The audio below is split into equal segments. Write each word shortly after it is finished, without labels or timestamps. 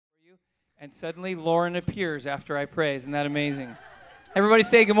And suddenly Lauren appears after I pray. Isn't that amazing? Everybody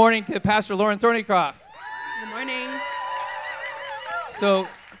say good morning to Pastor Lauren Thorneycroft. Good morning. So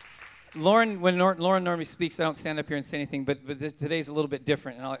Lauren, when Lauren normally speaks, I don't stand up here and say anything, but today's a little bit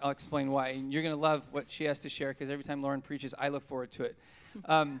different, and I'll explain why. And you're going to love what she has to share, because every time Lauren preaches, I look forward to it.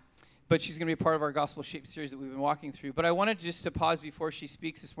 But she's going to be a part of our Gospel Shape series that we've been walking through. But I wanted just to pause before she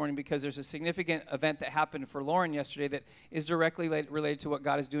speaks this morning, because there's a significant event that happened for Lauren yesterday that is directly related to what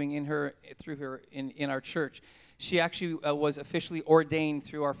God is doing in her, through her, in our church. She actually was officially ordained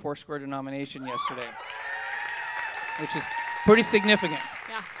through our Foursquare denomination yesterday, which is pretty significant.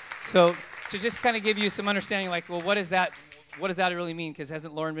 Yeah. So to just kind of give you some understanding, like, well, what does that really mean? Because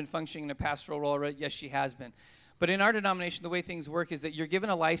hasn't Lauren been functioning in a pastoral role already? Yes, she has been. But in our denomination, the way things work is that you're given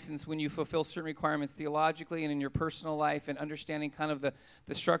a license when you fulfill certain requirements theologically and in your personal life, and understanding kind of the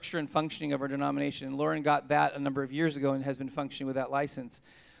structure and functioning of our denomination. And Lauren got that a number of years ago and has been functioning with that license.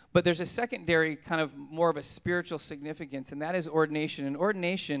 But there's a secondary kind of more of a spiritual significance, and that is ordination. And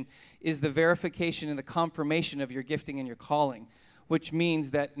ordination is the verification and the confirmation of your gifting and your calling, which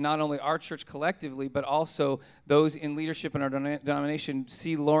means that not only our church collectively, but also those in leadership in our denomination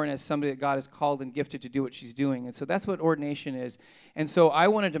see Lauren as somebody that God has called and gifted to do what she's doing. And so that's what ordination is. And so I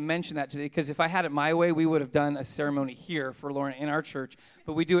wanted to mention that today, because if I had it my way, we would have done a ceremony here for Lauren in our church,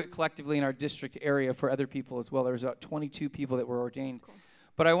 but we do it collectively in our district area for other people as well. There's about 22 people that were ordained. That's cool.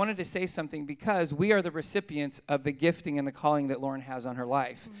 But I wanted to say something, because we are the recipients of the gifting and the calling that Lauren has on her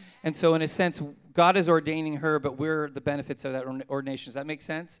life. Mm. And so in a sense, God is ordaining her, but we're the benefits of that ordination. Does that make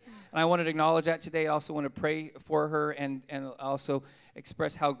sense? Mm. And I wanted to acknowledge that today. I also want to pray for her, and also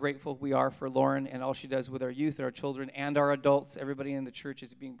express how grateful we are for Lauren and all she does with our youth, our children, and our adults. Everybody in the church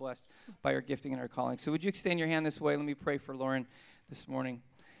is being blessed by her gifting and her calling. So would you extend your hand this way? Let me pray for Lauren this morning.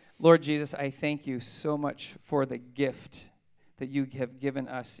 Lord Jesus, I thank you so much for the gift that you have given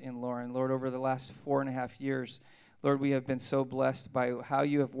us in Lauren. Lord, over the last 4.5 years, Lord, we have been so blessed by how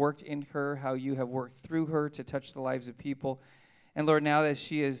you have worked in her, how you have worked through her to touch the lives of people. And Lord, now that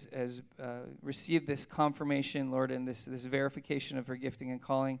she has received this confirmation, Lord, and this verification of her gifting and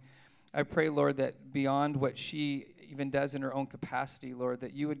calling, I pray, Lord, that beyond what she even does in her own capacity, Lord,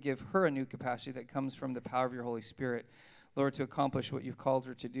 that you would give her a new capacity that comes from the power of your Holy Spirit, Lord, to accomplish what you've called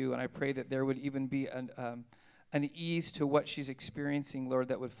her to do. And I pray that there would even be an ease to what she's experiencing, Lord,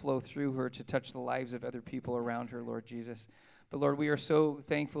 that would flow through her to touch the lives of other people around her, Lord Jesus. But Lord, we are so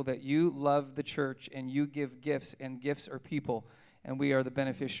thankful that you love the church and you give gifts, and gifts are people, and we are the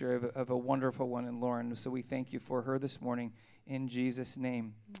beneficiary of a wonderful one in Lauren. So we thank you for her this morning in Jesus'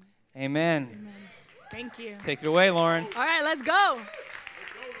 name. Amen. Amen. Thank you. Take it away, Lauren. All right, let's go.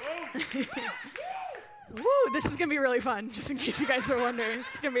 Woo, this is going to be really fun, just in case you guys are wondering.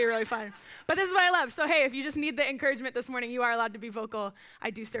 It's going to be really fun. But this is what I love. So, hey, if you just need the encouragement this morning, you are allowed to be vocal.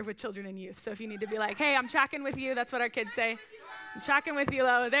 I do serve with children and youth. So if you need to be like, hey, I'm tracking with you, that's what our kids say. I'm tracking with you,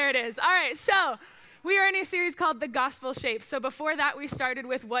 Lo. There it is. All right, so we are in a series called The Gospel Shape. So before that, we started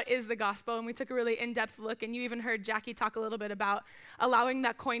with what is the gospel, and we took a really in-depth look, and you even heard Jackie talk a little bit about allowing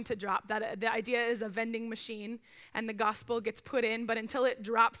that coin to drop. That the idea is a vending machine, and the gospel gets put in, but until it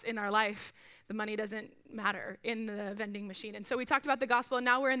drops in our life, the money doesn't matter in the vending machine. And so we talked about the gospel, and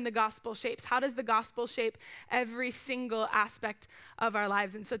now we're in the gospel shapes. How does the gospel shape every single aspect of our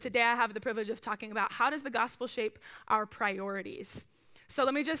lives? And so today I have the privilege of talking about how does the gospel shape our priorities. So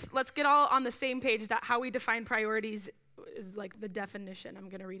let's get all on the same page that how we define priorities is like the definition. I'm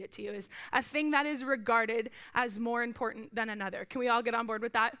going to read it to you. Is a thing that is regarded as more important than another. Can we all get on board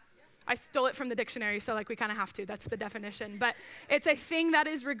with that? I stole it from the dictionary, so we kind of have to. That's the definition. But it's a thing that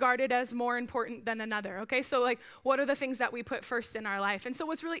is regarded as more important than another, okay? So what are the things that we put first in our life? And so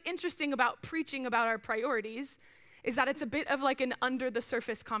what's really interesting about preaching about our priorities is that it's a bit of an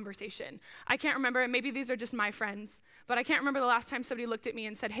under-the-surface conversation. I can't remember, and maybe these are just my friends, but I can't remember the last time somebody looked at me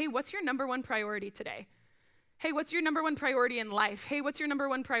and said, hey, what's your number one priority today? Hey, what's your number one priority in life? Hey, what's your number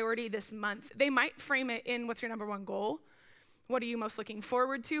one priority this month? They might frame it in what's your number one goal? What are you most looking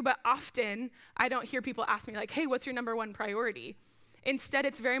forward to? But often, I don't hear people ask me hey, what's your number one priority? Instead,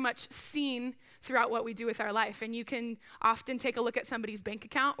 it's very much seen throughout what we do with our life. And you can often take a look at somebody's bank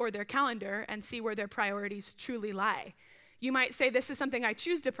account or their calendar and see where their priorities truly lie. You might say, this is something I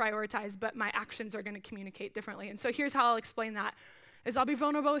choose to prioritize, but my actions are going to communicate differently. And so here's how I'll explain that. I'll be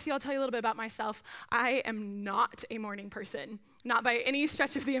vulnerable with you. I'll tell you a little bit about myself. I am not a morning person, not by any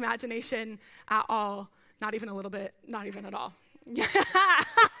stretch of the imagination at all. Not even a little bit, not even at all.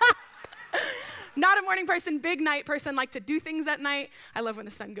 Not a morning person, big night person, like to do things at night. I love when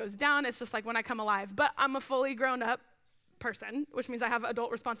the sun goes down. It's just when I come alive. But I'm a fully grown up person, which means I have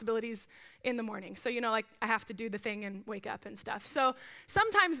adult responsibilities in the morning. So, I have to do the thing and wake up and stuff. So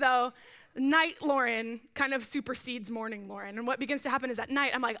sometimes, though, night Lauren kind of supersedes morning Lauren. And what begins to happen is at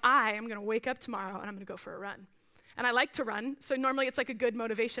night, I'm like, I am going to wake up tomorrow and I'm going to go for a run. And I like to run, so normally it's like a good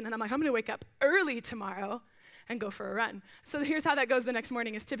motivation. And I'm like, I'm going to wake up early tomorrow and go for a run. So here's how that goes the next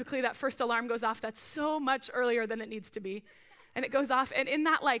morning is typically that first alarm goes off that's so much earlier than it needs to be. And it goes off, and in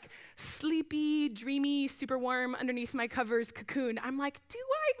that like sleepy, dreamy, super warm underneath my covers cocoon, I'm like, do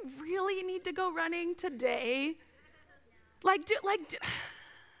I really need to go running today?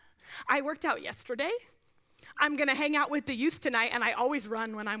 I worked out yesterday. I'm gonna hang out with the youth tonight, and I always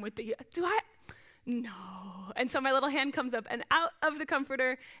run when I'm with the youth. No. And so my little hand comes up and out of the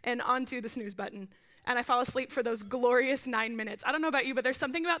comforter and onto the snooze button. And I fall asleep for those glorious 9 minutes. I don't know about you, but there's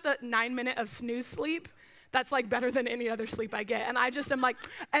something about the 9 minute of snooze sleep that's like better than any other sleep I get. And I just am like,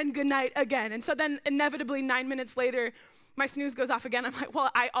 and good night again. And so then inevitably 9 minutes later, my snooze goes off again. I'm like,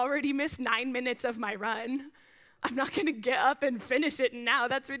 well, I already missed 9 minutes of my run. I'm not gonna get up and finish it now.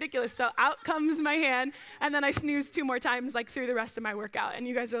 That's ridiculous. So out comes my hand, and then I snooze 2 more times like through the rest of my workout. And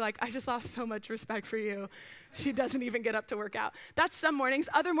you guys are like, I just lost so much respect for you. She doesn't even get up to work out. That's some mornings.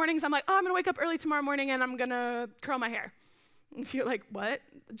 Other mornings, I'm like, oh, I'm gonna wake up early tomorrow morning and I'm gonna curl my hair. If you're like, what?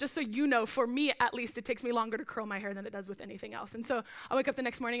 Just so you know, for me at least, it takes me longer to curl my hair than it does with anything else. And so I wake up the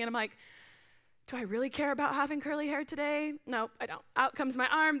next morning and I'm like, do I really care about having curly hair today? No, I don't. Out comes my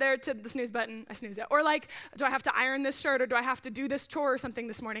arm there to the snooze button, I snooze it. Or like, do I have to iron this shirt or do I have to do this chore or something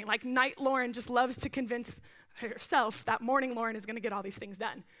this morning? Like night Lauren just loves to convince herself that morning Lauren is gonna get all these things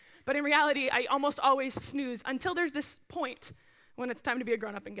done. But in reality, I almost always snooze until there's this point when it's time to be a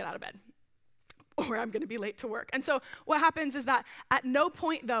grown-up and get out of bed. Or I'm gonna be late to work. And so what happens is that at no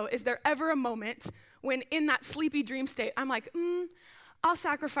point though, is there ever a moment when in that sleepy dream state, I'm like, I'll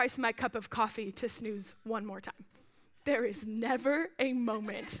sacrifice my cup of coffee to snooze one more time. There is never a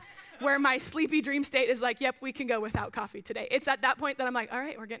moment where my sleepy dream state is like, yep, we can go without coffee today. It's at that point that I'm like, all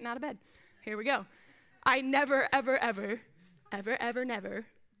right, we're getting out of bed. Here we go. I never, ever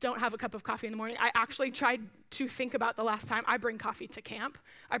don't have a cup of coffee in the morning. I actually tried to think about the last time I bring coffee to camp.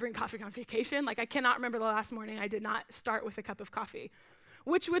 I bring coffee on vacation. Like I cannot remember the last morning I did not start with a cup of coffee,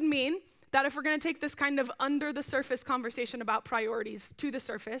 which would mean that if we're gonna take this kind of under the surface conversation about priorities to the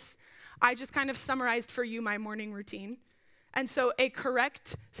surface, I just kind of summarized for you my morning routine. And so a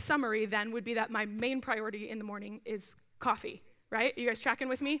correct summary then would be that my main priority in the morning is coffee, right? Are you guys tracking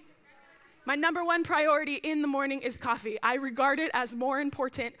with me? My number one priority in the morning is coffee. I regard it as more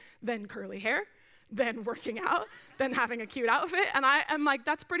important than curly hair, than working out, than having a cute outfit. And I am like,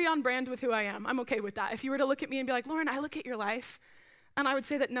 that's pretty on brand with who I am. I'm okay with that. If you were to look at me and be like, Lauren, I look at your life, and I would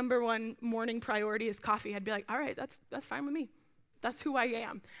say that number one morning priority is coffee, I'd be like, all right, that's fine with me. That's who I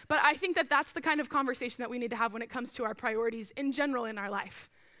am. But I think that that's the kind of conversation that we need to have when it comes to our priorities in general in our life.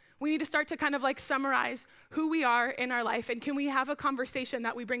 We need to start to kind of like summarize who we are in our life, and can we have a conversation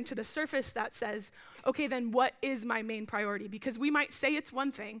that we bring to the surface that says, okay, then what is my main priority? Because we might say it's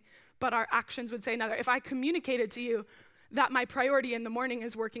one thing, but our actions would say another. If I communicated to you that my priority in the morning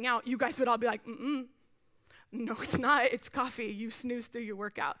is working out, you guys would all be like, no, it's not. It's coffee. You snooze through your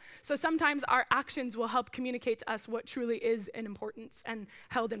workout. So sometimes our actions will help communicate to us what truly is in importance and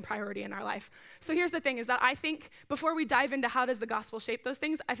held in priority in our life. So here's the thing is that I think before we dive into how does the gospel shape those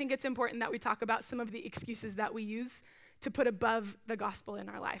things, I think it's important that we talk about some of the excuses that we use to put above the gospel in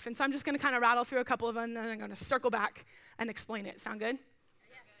our life. And so I'm just going to kind of rattle through a couple of them, and then I'm going to circle back and explain it. Sound good?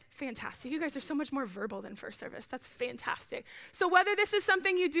 Fantastic. You guys are so much more verbal than first service. That's fantastic. So whether this is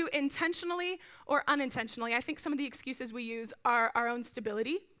something you do intentionally or unintentionally, I think some of the excuses we use are our own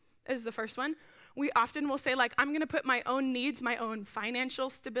stability is the first one. We often will say like, I'm going to put my own needs, my own financial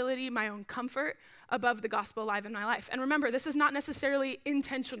stability, my own comfort above the gospel alive in my life. And remember, this is not necessarily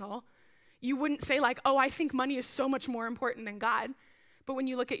intentional. You wouldn't say like, oh, I think money is so much more important than God. But when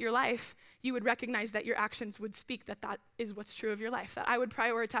you look at your life, you would recognize that your actions would speak that that is what's true of your life. That I would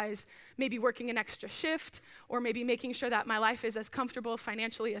prioritize maybe working an extra shift, or maybe making sure that my life is as comfortable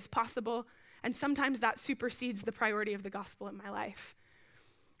financially as possible. And sometimes that supersedes the priority of the gospel in my life.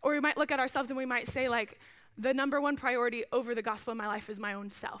 Or we might look at ourselves and we might say like, the number one priority over the gospel in my life is my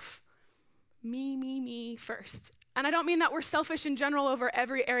own self. Me first. And I don't mean that we're selfish in general over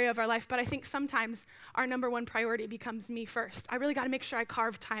every area of our life, but I think sometimes our number one priority becomes me first. I really got to make sure I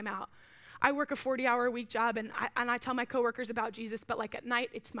carve time out. I work a 40-hour-a-week job, and I tell my coworkers about Jesus, but like at night,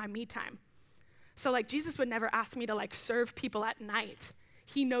 it's my me time. So like Jesus would never ask me to like serve people at night.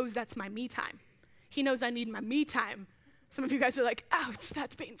 He knows that's my me time. He knows I need my me time. Some of you guys are like, ouch,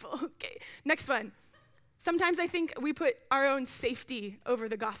 that's painful. Okay, next one. Sometimes I think we put our own safety over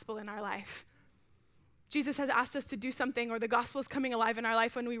the gospel in our life. Jesus has asked us to do something, or the gospel is coming alive in our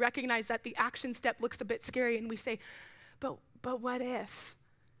life when we recognize that the action step looks a bit scary, and we say, but what if?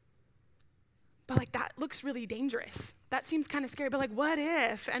 But like that looks really dangerous. That seems kind of scary, but like what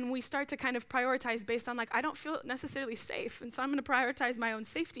if? And we start to kind of prioritize based on like, I don't feel necessarily safe. And so I'm gonna prioritize my own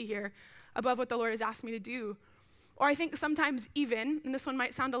safety here above what the Lord has asked me to do. Or I think sometimes even, and this one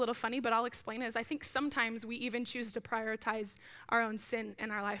might sound a little funny, but I'll explain it, is I think sometimes we even choose to prioritize our own sin in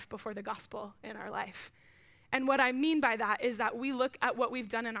our life before the gospel in our life. And what I mean by that is that we look at what we've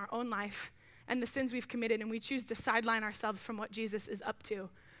done in our own life and the sins we've committed, and we choose to sideline ourselves from what Jesus is up to,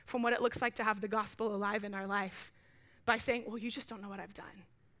 from what it looks like to have the gospel alive in our life by saying, well, you just don't know what I've done.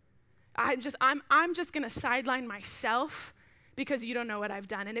 I'm just gonna sideline myself because you don't know what I've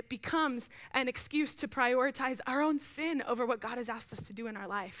done. And it becomes an excuse to prioritize our own sin over what God has asked us to do in our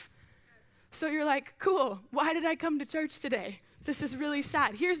life. So you're like, cool, why did I come to church today? This is really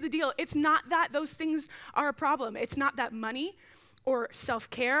sad. Here's the deal. It's not that those things are a problem. It's not that money or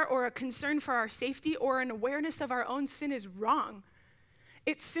self-care or a concern for our safety or an awareness of our own sin is wrong.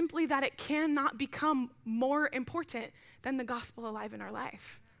 It's simply that it cannot become more important than the gospel alive in our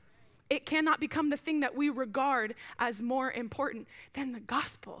life. It cannot become the thing that we regard as more important than the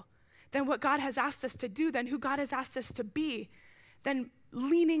gospel, than what God has asked us to do, than who God has asked us to be, than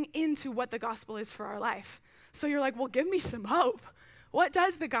leaning into what the gospel is for our life. So you're like, well, give me some hope. What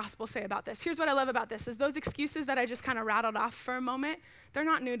does the gospel say about this? Here's what I love about this, is those excuses that I just kind of rattled off for a moment, they're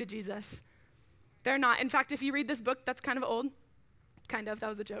not new to Jesus. They're not. In fact, if you read this book that's kind of old, that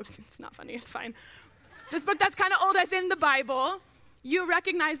was a joke. It's not funny, it's fine. This book that's kind of old as in the Bible, you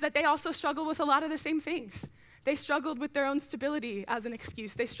recognize that they also struggle with a lot of the same things. They struggled with their own stability as an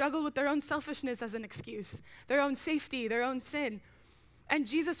excuse. They struggled with their own selfishness as an excuse, their own safety, their own sin. And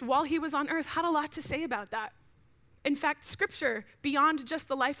Jesus, while he was on earth, had a lot to say about that. In fact, scripture, beyond just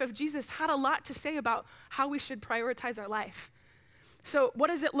the life of Jesus, had a lot to say about how we should prioritize our life. So what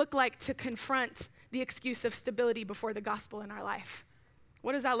does it look like to confront the excuse of stability before the gospel in our life?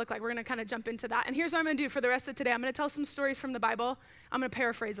 What does that look like? We're gonna kind of jump into that. And here's what I'm gonna do for the rest of today. I'm gonna tell some stories from the Bible. I'm gonna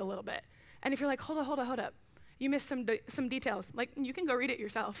paraphrase a little bit. And if you're like, hold up. You missed some details. Like, you can go read it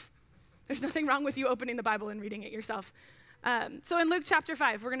yourself. There's nothing wrong with you opening the Bible and reading it yourself. So in Luke chapter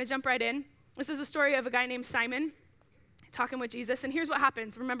 5, we're gonna jump right in. This is a story of a guy named Simon talking with Jesus. And here's what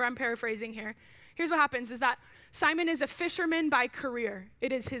happens. Remember, I'm paraphrasing here. Here's what happens is that Simon is a fisherman by career.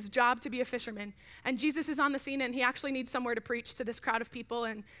 It is his job to be a fisherman. And Jesus is on the scene, and he actually needs somewhere to preach to this crowd of people.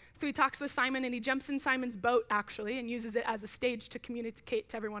 And so he talks with Simon, and he jumps in Simon's boat, actually, and uses it as a stage to communicate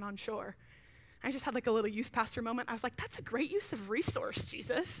to everyone on shore. I just had like a little youth pastor moment. I was like, that's a great use of resource,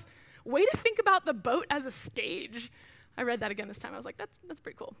 Jesus. Way to think about the boat as a stage. I read that again this time. I was like, that's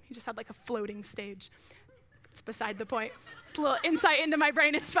pretty cool. He just had like a floating stage. It's beside the point. It's a little insight into my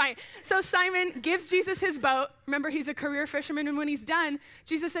brain, it's fine. So Simon gives Jesus his boat. Remember, he's a career fisherman, and when he's done,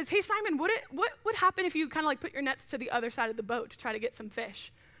 Jesus says, hey, Simon, what would happen if you kind of like put your nets to the other side of the boat to try to get some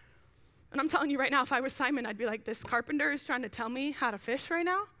fish? And I'm telling you right now, if I was Simon, I'd be like, this carpenter is trying to tell me how to fish right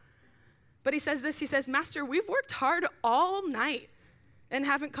now? But he says this, he says, Master, we've worked hard all night and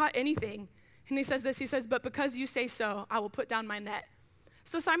haven't caught anything. And he says this, he says, but because you say so, I will put down my net.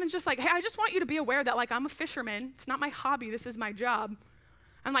 So Simon's just like, hey, I just want you to be aware that like I'm a fisherman. It's not my hobby, this is my job.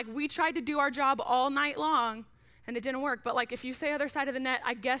 I'm like, we tried to do our job all night long and it didn't work. But like, if you say other side of the net,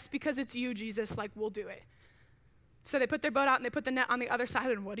 I guess because it's you, Jesus, like we'll do it. So they put their boat out and they put the net on the other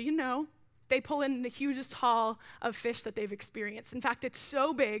side, and what do you know? They pull in the hugest haul of fish that they've experienced. In fact, it's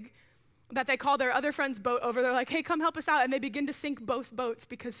so big that they call their other friend's boat over. They're like, hey, come help us out. And they begin to sink both boats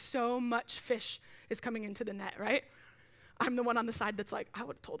because so much fish is coming into the net, right? I'm the one on the side that's like, I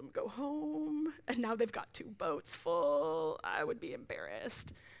would have told him to go home. And now they've got 2 boats full. I would be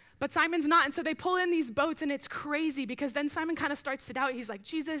embarrassed. But Simon's not. And so they pull in these boats, and it's crazy because then Simon kind of starts to doubt. He's like,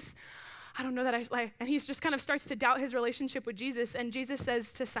 Jesus, I don't know that and he's just kind of starts to doubt his relationship with Jesus. And Jesus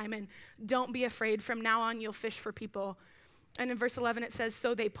says to Simon, don't be afraid. From now on, you'll fish for people. And in verse 11, it says,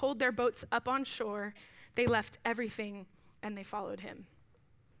 so they pulled their boats up on shore. They left everything and they followed him.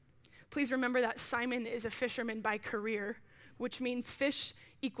 Please remember that Simon is a fisherman by career, which means fish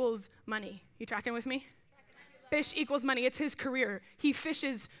equals money. You tracking with me? Fish equals money. It's his career. He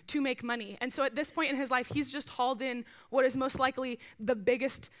fishes to make money. And so at this point in his life, he's just hauled in what is most likely the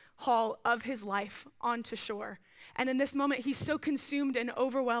biggest haul of his life onto shore. And in this moment, he's so consumed and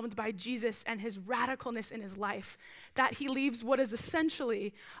overwhelmed by Jesus and his radicalness in his life that he leaves what is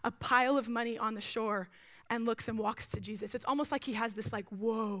essentially a pile of money on the shore and looks and walks to Jesus. It's almost like he has this like,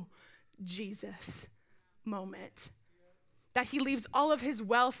 whoa, Jesus moment. That he leaves all of his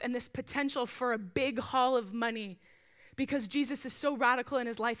wealth and this potential for a big haul of money because Jesus is so radical in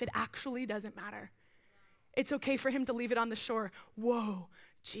his life, it actually doesn't matter. It's okay for him to leave it on the shore. Whoa,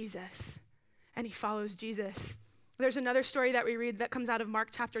 Jesus. And he follows Jesus. There's another story that we read that comes out of Mark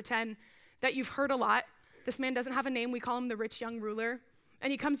chapter 10 that you've heard a lot. This man doesn't have a name. We call him the rich young ruler.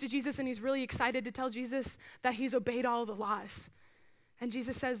 And he comes to Jesus and he's really excited to tell Jesus that he's obeyed all the laws. And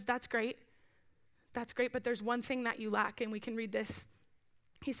Jesus says, that's great, but there's one thing that you lack. And we can read this.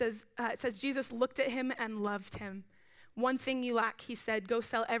 He says, it says, Jesus looked at him and loved him. One thing you lack, he said, go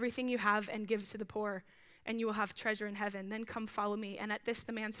sell everything you have and give to the poor, and you will have treasure in heaven. Then come follow me. And at this,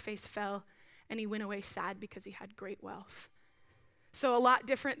 the man's face fell, and he went away sad because he had great wealth. So a lot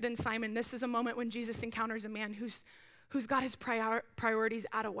different than Simon. This is a moment when Jesus encounters a man who's got his priorities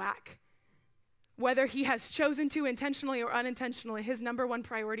out of whack. Whether he has chosen to intentionally or unintentionally, his number one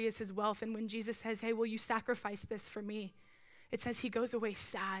priority is his wealth. And when Jesus says, hey, will you sacrifice this for me? It says he goes away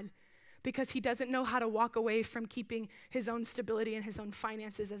sad because he doesn't know how to walk away from keeping his own stability and his own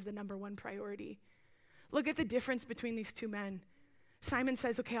finances as the number one priority. Look at the difference between these two men. Simon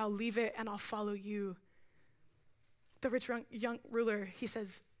says, okay, I'll leave it and I'll follow you. The rich young ruler, he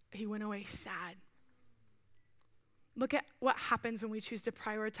says, he went away sad. Look at what happens when we choose to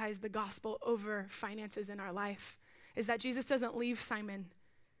prioritize the gospel over finances in our life, is that Jesus doesn't leave Simon.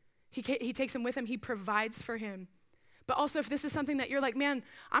 He takes him with him. He provides for him. But also, if this is something that you're like, man,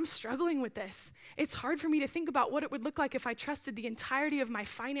 I'm struggling with this. It's hard for me to think about what it would look like if I trusted the entirety of my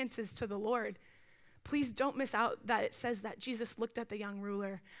finances to the Lord. Please don't miss out that it says that Jesus looked at the young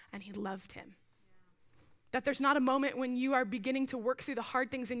ruler and he loved him. That there's not a moment when you are beginning to work through the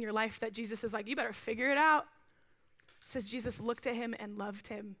hard things in your life that Jesus is like, you better figure it out. It says Jesus looked at him and loved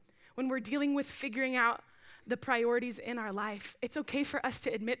him. When we're dealing with figuring out the priorities in our life, it's okay for us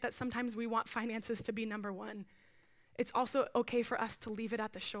to admit that sometimes we want finances to be number one. It's also okay for us to leave it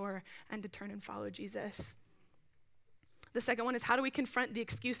at the shore and to turn and follow Jesus. The second one is, how do we confront the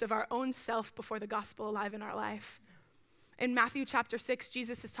excuse of our own self before the gospel alive in our life? In Matthew chapter 6,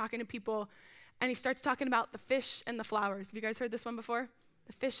 Jesus is talking to people and he starts talking about the fish and the flowers. Have you guys heard this one before?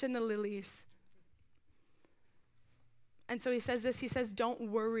 The fish and the lilies. And so he says this, he says, don't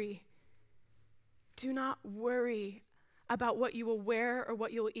worry. Do not worry about what you will wear or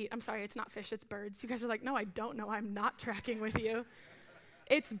what you will eat. I'm sorry, it's not fish, it's birds. You guys are like, no, I don't know, I'm not tracking with you.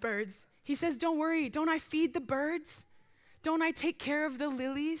 It's birds. He says, don't worry, don't I feed the birds? Don't I take care of the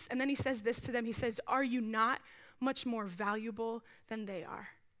lilies? And then he says this to them, he says, are you not much more valuable than they are?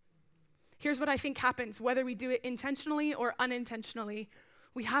 Here's what I think happens, whether we do it intentionally or unintentionally.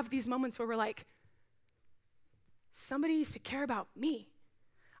 We have these moments where we're like, somebody needs to care about me.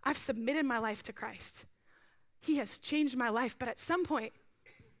 I've submitted my life to Christ. He has changed my life, but at some point,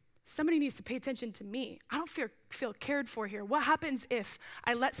 somebody needs to pay attention to me. I don't feel cared for here. What happens if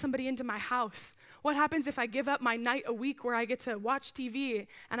I let somebody into my house? What happens if I give up my night a week where I get to watch TV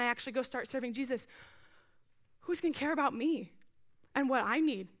and I actually go start serving Jesus? Who's gonna care about me and what I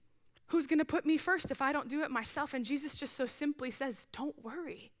need? Who's gonna put me first if I don't do it myself? And Jesus just so simply says, don't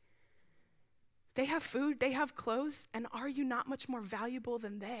worry. They have food, they have clothes, and are you not much more valuable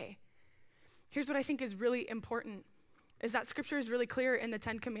than they? Here's what I think is really important, is that scripture is really clear in the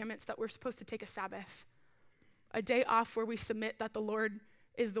 10 Commandments that we're supposed to take a Sabbath, a day off where we submit that the Lord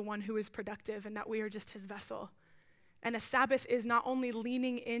is the one who is productive and that we are just his vessel. And a Sabbath is not only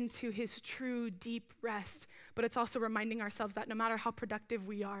leaning into his true deep rest, but it's also reminding ourselves that no matter how productive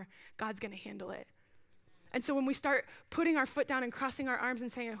we are, God's gonna handle it. And so when we start putting our foot down and crossing our arms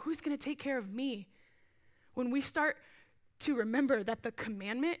and saying, who's gonna take care of me? When we start to remember that the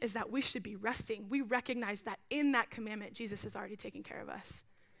commandment is that we should be resting, we recognize that in that commandment, Jesus is already taking care of us.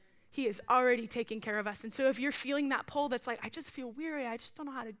 He is already taking care of us. And so if you're feeling that pull that's like, I just feel weary, I just don't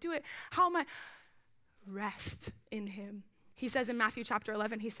know how to do it, how am I? Rest in him. He says in Matthew chapter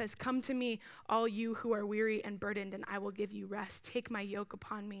 11, he says, come to me, all you who are weary and burdened, and I will give you rest. Take my yoke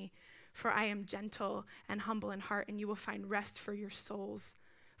upon me, for I am gentle and humble in heart, and you will find rest for your souls.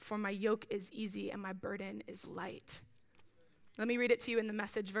 For my yoke is easy and my burden is light. Let me read it to you in the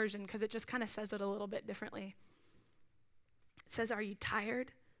Message version because it just kind of says it a little bit differently. It says, are you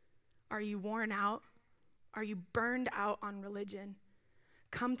tired? Are you worn out? Are you burned out on religion?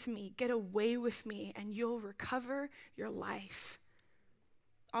 Come to me, get away with me, and you'll recover your life.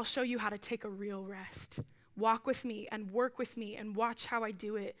 I'll show you how to take a real rest. Walk with me and work with me and watch how I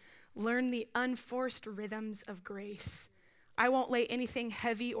do it. Learn the unforced rhythms of grace. I won't lay anything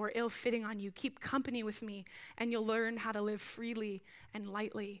heavy or ill-fitting on you. Keep company with me, and you'll learn how to live freely and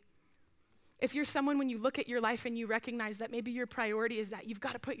lightly. If you're someone, when you look at your life and you recognize that maybe your priority is that you've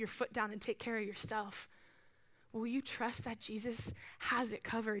got to put your foot down and take care of yourself, will you trust that Jesus has it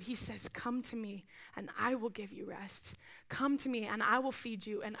covered? He says, come to me, and I will give you rest. Come to me, and I will feed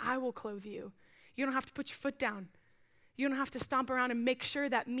you, and I will clothe you. You don't have to put your foot down. You don't have to stomp around and make sure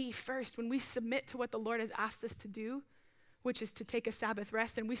that me first. When we submit to what the Lord has asked us to do, which is to take a Sabbath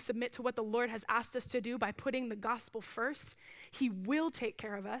rest, and we submit to what the Lord has asked us to do by putting the gospel first, he will take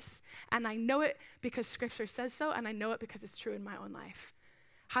care of us. And I know it because scripture says so, and I know it because it's true in my own life.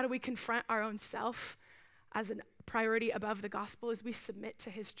 How do we confront our own self as a priority above the gospel? Is we submit to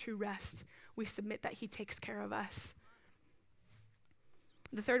his true rest. We submit that he takes care of us.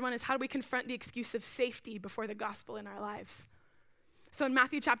 The third one is, how do we confront the excuse of safety before the gospel in our lives? So in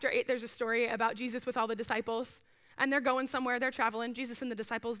Matthew chapter 8, there's a story about Jesus with all the disciples, and they're going somewhere, they're traveling. Jesus and the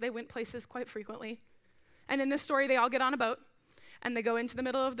disciples, they went places quite frequently. And in this story, they all get on a boat, and they go into the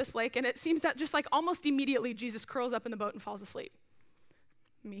middle of this lake, and it seems that just like almost immediately, Jesus curls up in the boat and falls asleep.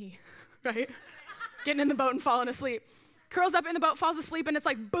 Me, right? Getting in the boat and falling asleep. Curls up in the boat, falls asleep, and it's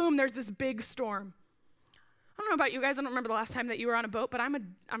like, boom, there's this big storm. I don't know about you guys, I don't remember the last time that you were on a boat, but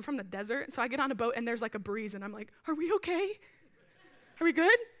I'm from the desert, so I get on a boat, and there's like a breeze, and I'm like, are we okay? Are we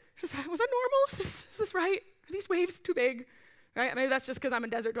good? Was that normal? Is this right? Are these waves too big? Right? Maybe that's just because I'm a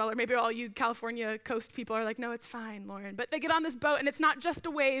desert dweller. Maybe all you California coast people are like, no, it's fine, Lauren. But they get on this boat, and it's not just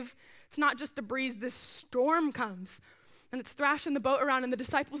a wave. It's not just a breeze. This storm comes, and it's thrashing the boat around, and the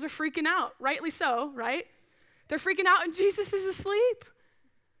disciples are freaking out. Rightly so, right? They're freaking out, and Jesus is asleep.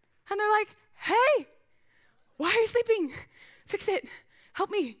 And they're like, hey, why are you sleeping? Fix it. Help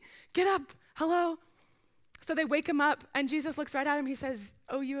me. Get up. Hello. So they wake him up, and Jesus looks right at him. He says,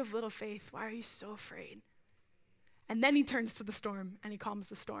 oh, you have little faith. Why are you so afraid? And then he turns to the storm, and he calms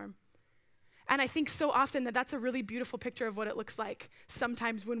the storm. And I think so often that that's a really beautiful picture of what it looks like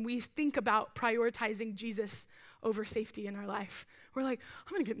sometimes when we think about prioritizing Jesus over safety in our life. We're like,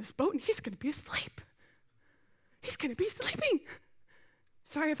 I'm going to get in this boat, and he's going to be asleep. He's going to be sleeping.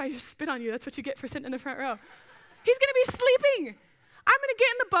 Sorry if I just spit on you. That's what you get for sitting in the front row. He's going to be sleeping. I'm going to get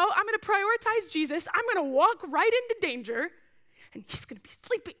in the boat. I'm going to prioritize Jesus. I'm going to walk right into danger, and he's going to be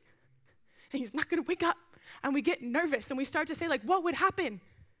sleeping, and he's not going to wake up. And we get nervous, and we start to say, like, what would happen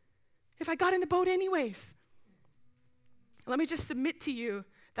if I got in the boat anyways? Let me just submit to you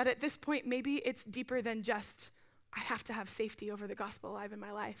that at this point, maybe it's deeper than just, I have to have safety over the gospel alive in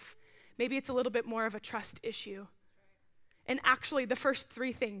my life. Maybe it's a little bit more of a trust issue. And actually, the first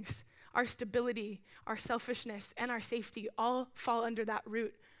three things, our stability, our selfishness, and our safety all fall under that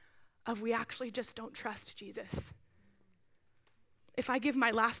root of we actually just don't trust Jesus. If I give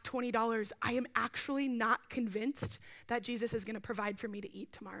my last $20, I am actually not convinced that Jesus is going to provide for me to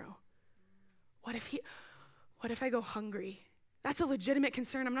eat tomorrow. What if I go hungry? That's a legitimate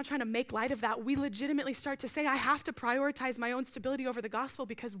concern. I'm not trying to make light of that. We legitimately start to say, I have to prioritize my own stability over the gospel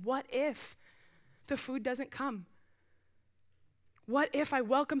because what if the food doesn't come? What if I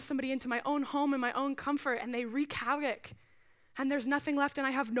welcome somebody into my own home and my own comfort and they wreak havoc and there's nothing left and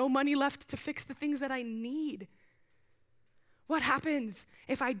I have no money left to fix the things that I need? What happens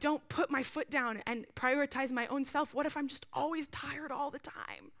if I don't put my foot down and prioritize my own self? What if I'm just always tired all the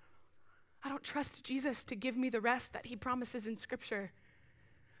time? I don't trust Jesus to give me the rest that he promises in Scripture.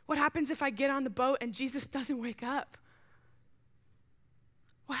 What happens if I get on the boat and Jesus doesn't wake up?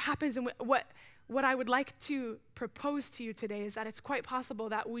 What happens, and what I would like to propose to you today is that it's quite possible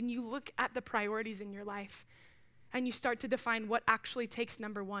that when you look at the priorities in your life and you start to define what actually takes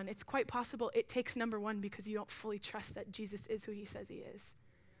number one, it's quite possible it takes number one because you don't fully trust that Jesus is who he says he is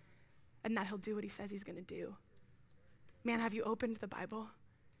and that he'll do what he says he's going to do. Man, have you opened the Bible?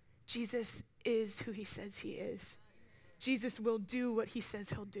 Jesus is who he says he is. Jesus will do what he says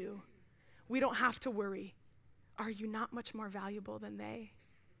he'll do. We don't have to worry. Are you not much more valuable than they?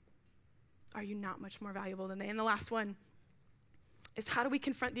 Are you not much more valuable than they? And the last one is, how do we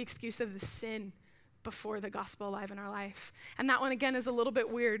confront the excuse of the sin before the gospel alive in our life? And that one, again, is a little bit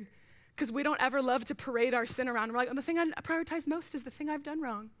weird because we don't ever love to parade our sin around. We're like, oh, the thing I prioritize most is the thing I've done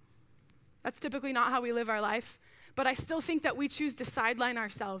wrong. That's typically not how we live our life. But I still think that we choose to sideline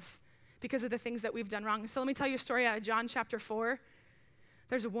ourselves because of the things that we've done wrong. So let me tell you a story out of John chapter 4.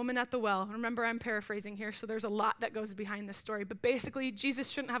 There's a woman at the well. Remember, I'm paraphrasing here, so there's a lot that goes behind this story. But basically, Jesus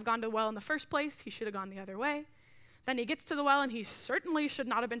shouldn't have gone to the well in the first place. He should have gone the other way. Then he gets to the well, and he certainly should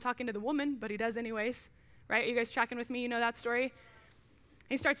not have been talking to the woman, but he does anyways. Right? Are you guys tracking with me? You know that story?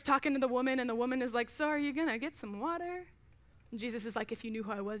 He starts talking to the woman, and the woman is like, so are you going to get some water? And Jesus is like, if you knew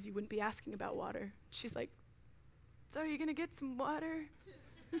who I was, you wouldn't be asking about water. She's like, so are you going to get some water?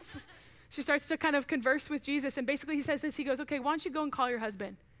 She starts to kind of converse with Jesus, and basically he says this. He goes, okay, why don't you go and call your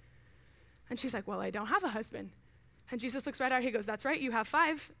husband? And she's like, well, I don't have a husband. And Jesus looks right at her. He goes, that's right, you have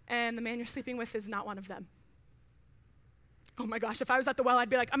 5, and the man you're sleeping with is not one of them. Oh my gosh, if I was at the well, I'd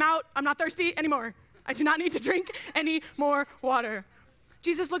be like, I'm out. I'm not thirsty anymore. I do not need to drink any more water.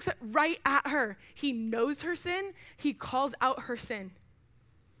 Jesus looks right at her. He knows her sin. He calls out her sin.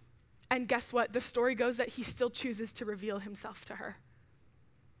 And guess what? The story goes that he still chooses to reveal himself to her.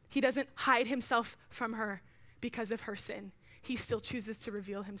 He doesn't hide himself from her because of her sin. He still chooses to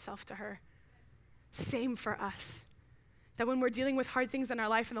reveal himself to her. Same for us. That when we're dealing with hard things in our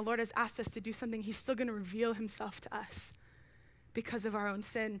life and the Lord has asked us to do something, he's still going to reveal himself to us because of our own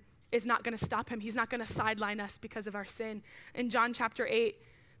sin. Is not going to stop him. He's not going to sideline us because of our sin. In John chapter 8,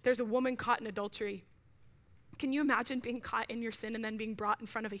 there's a woman caught in adultery. Can you imagine being caught in your sin and then being brought in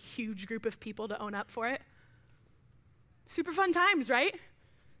front of a huge group of people to own up for it? Super fun times, right?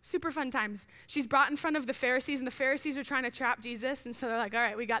 Super fun times. She's brought in front of the Pharisees, and the Pharisees are trying to trap Jesus, and so they're like, all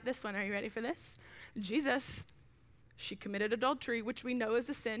right, we got this one. Are you ready for this? Jesus, she committed adultery, which we know is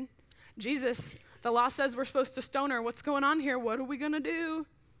a sin. Jesus, the law says we're supposed to stone her. What's going on here? What are we going to do?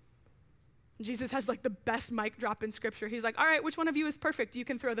 Jesus has like the best mic drop in scripture. He's like, all right, which one of you is perfect? You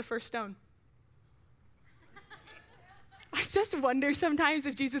can throw the first stone. I just wonder sometimes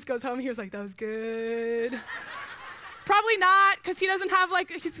if Jesus goes home, he was like, that was good. Probably not, because he doesn't have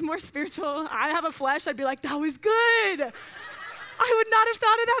he's more spiritual. I have a flesh, I'd be like, that was good. I would not have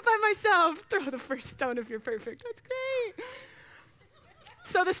thought of that by myself. Throw the first stone if you're perfect. That's great.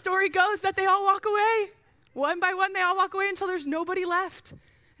 So the story goes that they all walk away. One by one, they all walk away until there's nobody left.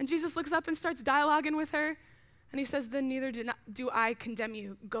 And Jesus looks up and starts dialoguing with her. And he says, then neither do I condemn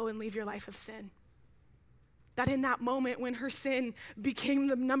you. Go and leave your life of sin. That in that moment when her sin became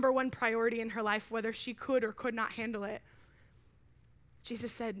the number one priority in her life, whether she could or could not handle it,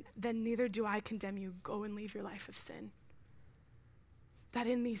 Jesus said, then neither do I condemn you. Go and leave your life of sin. That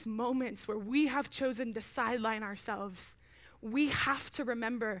in these moments where we have chosen to sideline ourselves, we have to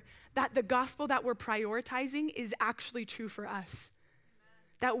remember that the gospel that we're prioritizing is actually true for us.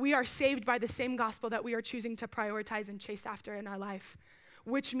 That we are saved by the same gospel that we are choosing to prioritize and chase after in our life,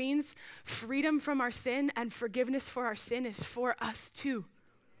 which means freedom from our sin and forgiveness for our sin is for us too.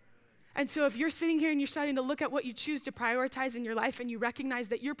 And so if you're sitting here and you're starting to look at what you choose to prioritize in your life and you recognize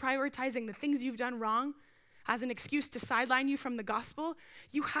that you're prioritizing the things you've done wrong as an excuse to sideline you from the gospel,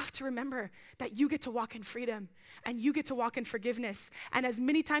 you have to remember that you get to walk in freedom and you get to walk in forgiveness. And as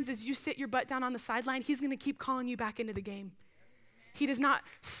many times as you sit your butt down on the sideline, he's going to keep calling you back into the game. He does not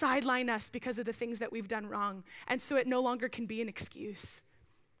sideline us because of the things that we've done wrong. And so it no longer can be an excuse.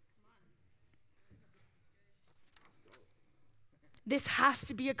 This has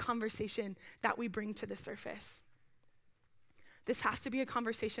to be a conversation that we bring to the surface. This has to be a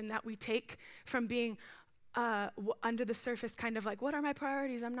conversation that we take from being under the surface, kind of like, what are my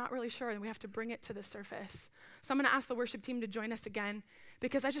priorities? I'm not really sure. And we have to bring it to the surface. So I'm going to ask the worship team to join us again,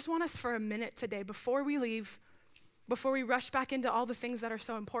 because I just want us for a minute today, before we leave, before we rush back into all the things that are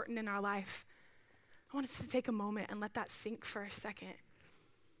so important in our life, I want us to take a moment and let that sink for a second.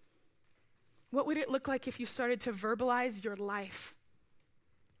 What would it look like if you started to verbalize your life?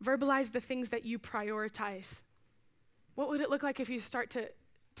 Verbalize the things that you prioritize. What would it look like if you start to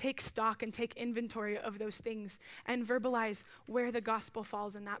take stock and take inventory of those things and verbalize where the gospel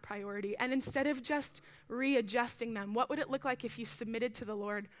falls in that priority? And instead of just readjusting them, what would it look like if you submitted to the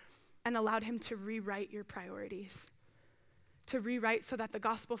Lord and allowed him to rewrite your priorities? To rewrite so that the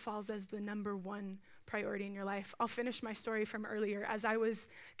gospel falls as the number one priority in your life. I'll finish my story from earlier. As I was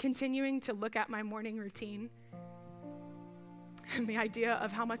continuing to look at my morning routine and the idea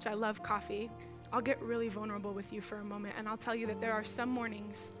of how much I love coffee, I'll get really vulnerable with you for a moment, and I'll tell you that there are some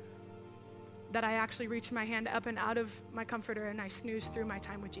mornings that I actually reach my hand up and out of my comforter and I snooze through my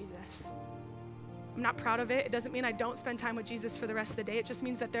time with Jesus. I'm not proud of it. It doesn't mean I don't spend time with Jesus for the rest of the day. It just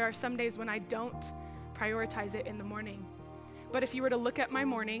means that there are some days when I don't prioritize it in the morning. But if you were to look at my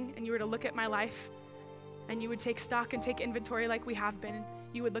morning and you were to look at my life and you would take stock and take inventory like we have been,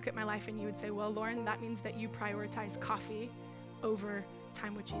 you would look at my life and you would say, well, Lauren, that means that you prioritize coffee over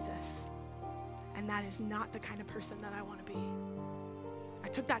time with Jesus. And that is not the kind of person that I want to be. I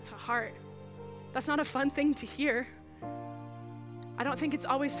took that to heart. That's not a fun thing to hear. I don't think it's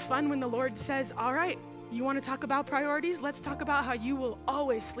always fun when the Lord says, all right, you want to talk about priorities? Let's talk about how you will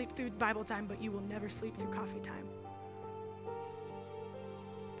always sleep through Bible time, but you will never sleep through coffee time.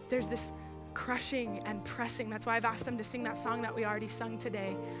 There's this crushing and pressing. That's why I've asked them to sing that song that we already sung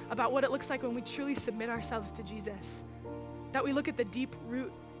today about what it looks like when we truly submit ourselves to Jesus. That we look at the deep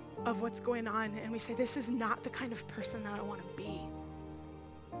root of what's going on and we say, this is not the kind of person that I want to be.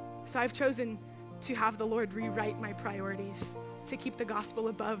 So I've chosen to have the Lord rewrite my priorities, to keep the gospel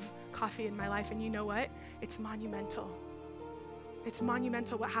above coffee in my life. And you know what? It's monumental. It's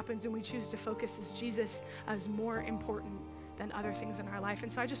monumental what happens when we choose to focus as Jesus as more important than other things in our life.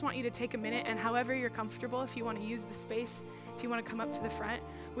 And so I just want you to take a minute, and however you're comfortable, if you want to use the space, if you want to come up to the front,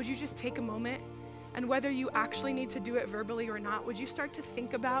 would you just take a moment And whether you actually need to do it verbally or not, would you start to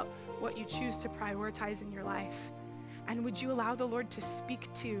think about what you choose to prioritize in your life? And would you allow the Lord to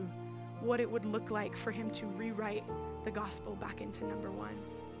speak to what it would look like for him to rewrite the gospel back into number one?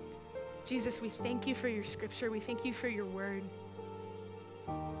 Jesus, we thank you for your scripture. We thank you for your word.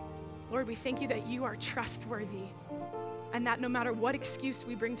 Lord, we thank you that you are trustworthy, and that no matter what excuse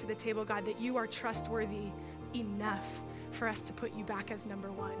we bring to the table, God, that you are trustworthy enough for us to put you back as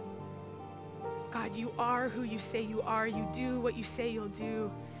number one. God, you are who you say you are. You do what you say you'll do,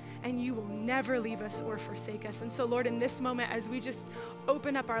 and you will never leave us or forsake us. And so, Lord, in this moment, as we just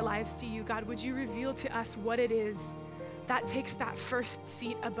open up our lives to you, God, would you reveal to us what it is that takes that first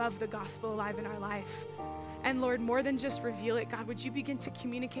seat above the gospel alive in our life? And Lord, more than just reveal it, God, would you begin to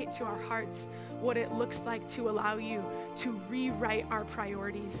communicate to our hearts what it looks like to allow you to rewrite our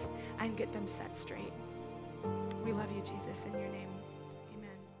priorities and get them set straight? We love you, Jesus, in your name.